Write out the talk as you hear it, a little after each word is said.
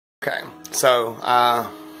Okay, so I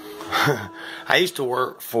used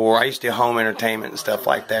to do home entertainment and stuff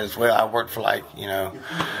like that as well. I worked for, like, you know,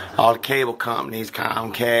 all the cable companies,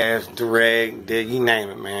 Comcast, Direct, you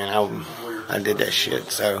name it, man. I did that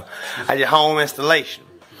shit. So I did home installation.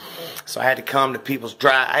 So I had to come to people's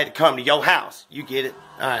I had to come to your house. You get it?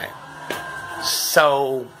 Alright.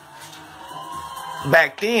 So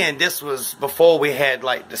back then, this was before we had,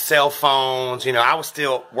 like, the cell phones. You know, I was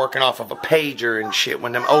still working off of a pager and shit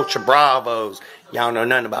when them Ultra Bravos. Y'all know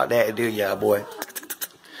nothing about that, do y'all, boy?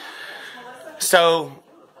 So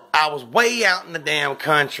I was way out in the damn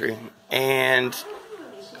country, and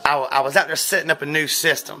I was out there setting up a new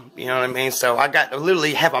system. You know what I mean? So I got to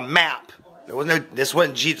literally have a map. There was no, this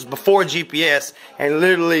was before GPS, and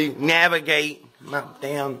literally navigate my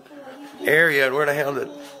damn area. Where the hell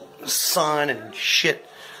the sun and shit,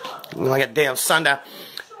 like a damn sundown.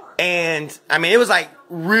 And I mean, it was like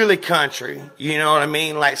really country, you know what I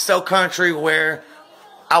mean? Like so country where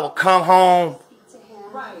I would come home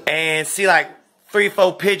and see like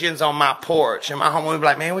 3-4 pigeons on my porch, and my homie would be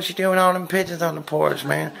like, "Man, what you doing with all them pigeons on the porch,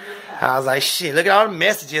 man?" I was like, "Shit, look at all the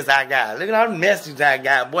messages I got. Look at all the messages I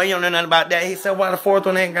got. Boy, you don't know nothing about that." He said, "Why the fourth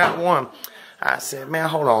one ain't got one?" I said, "Man,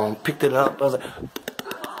 hold on." Picked it up. I was like,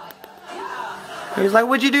 he was like,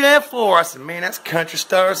 "What'd you do that for?" I said, "Man, that's Country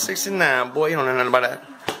Star 69. Boy, you don't know nothing about that."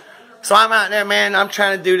 So I'm out there, man. I'm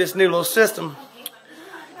trying to do this new little system.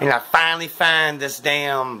 And I finally find this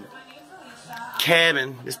damn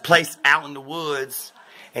cabin, this place out in the woods.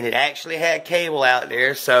 And it actually had cable out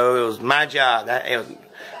there. So it was my job. It was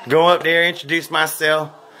go up there, introduce myself.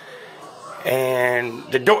 And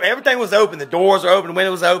the door, everything was open. The doors were open, the window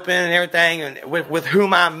was open and everything. And with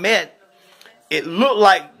whom I met, it looked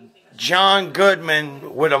like John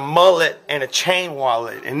Goodman with a mullet and a chain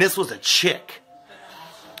wallet, and this was a chick.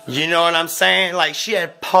 You know what I'm saying? Like, she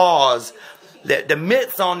had paws. The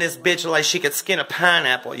mitts on this bitch were like she could skin a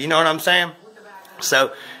pineapple. You know what I'm saying?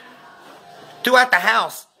 So, throughout the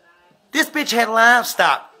house, this bitch had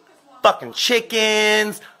livestock. Fucking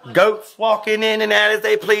chickens, goats walking in and out as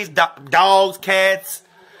they please, dogs, cats,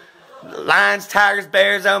 lions, tigers,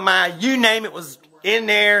 bears, oh my, you name it was in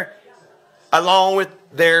there, along with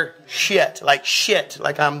their shit, like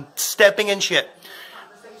I'm stepping in shit.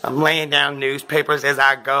 I'm laying down newspapers as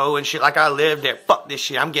I go and shit, like I live there. Fuck this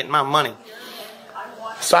shit, I'm getting my money.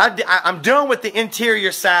 So I'm done with the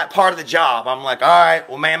interior side part of the job. I'm like, alright,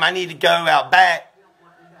 well, ma'am, I need to go out back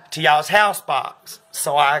to y'all's house box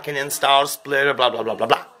so I can install the splitter, blah, blah, blah, blah,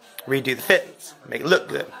 blah. Redo the fittings, make it look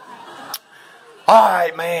good.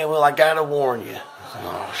 Alright, man, well, I gotta warn you.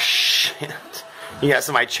 Oh, shit. You got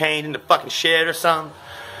somebody chained in the fucking shed or something?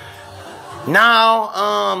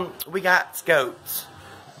 No, we got goats.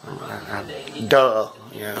 Duh,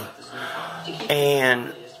 you know. And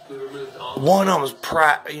one of them was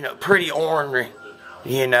pretty ornery.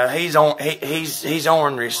 You know, he's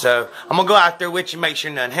ornery, so I'm gonna go out there with you, make sure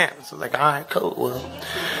nothing happens. So I was like, alright, cool, well.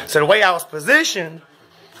 So the way I was positioned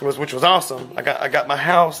which was awesome. I got my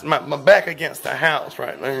house, my back against the house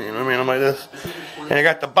right there, you know what I mean? I'm like this. And I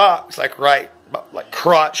got the box like right like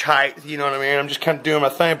crotch height, you know what I mean? I'm just kind of doing my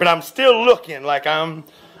thing, but I'm still looking like I'm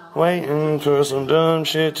waiting for some dumb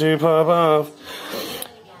shit to pop off.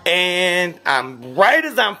 And right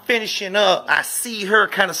as I'm finishing up, I see her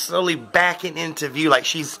kind of slowly backing into view, like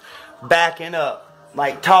she's backing up,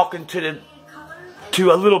 like talking to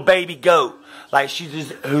a little baby goat. Like she's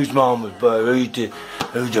just, who's mama's baby?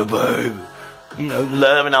 Who's the baby? You know,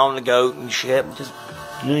 loving on the goat and shit. Just,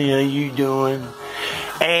 yeah, you doing?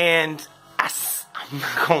 And I'm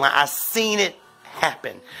not gonna lie, I seen it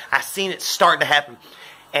happen. I seen it start to happen.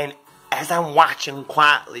 And as I'm watching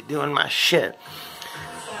quietly doing my shit,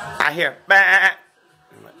 I hear, bah!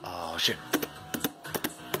 I'm like, oh shit.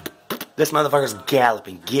 This motherfucker's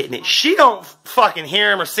galloping, getting it. She don't fucking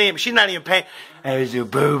hear him or see him. She's not even paying. Who's your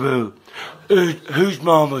boo-boo? Who's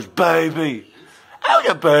mama's baby? Who's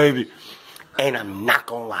your baby? And I'm not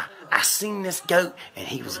gonna lie, I seen this goat, and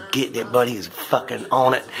he was getting it, but he was fucking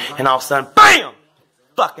on it. And all of a sudden, BAM!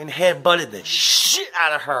 Fucking headbutted the shit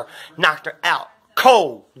out of her. Knocked her out.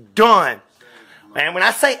 Cold. Done. And when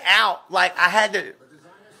I say out, like I had to...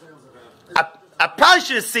 I probably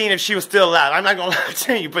should have seen if she was still alive. I'm not gonna lie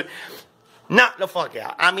to you, but knock the fuck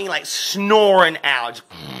out. I mean, like snoring out.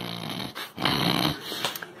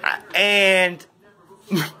 And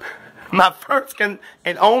my first and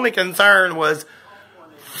only concern was,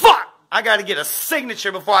 fuck, I gotta get a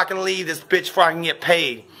signature before I can leave this bitch, before I can get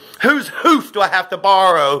paid. Whose hoof do I have to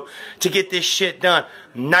borrow to get this shit done?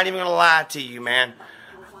 I'm not even gonna lie to you, man.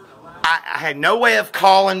 I had no way of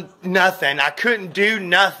calling nothing. I couldn't do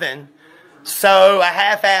nothing. So I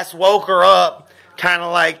half-ass woke her up, kind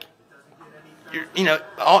of like, you know,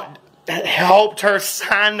 helped her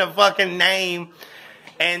sign the fucking name,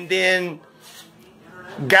 and then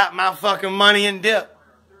got my fucking money and dip.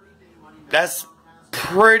 That's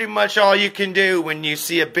pretty much all you can do when you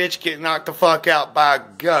see a bitch get knocked the fuck out by a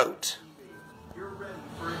goat.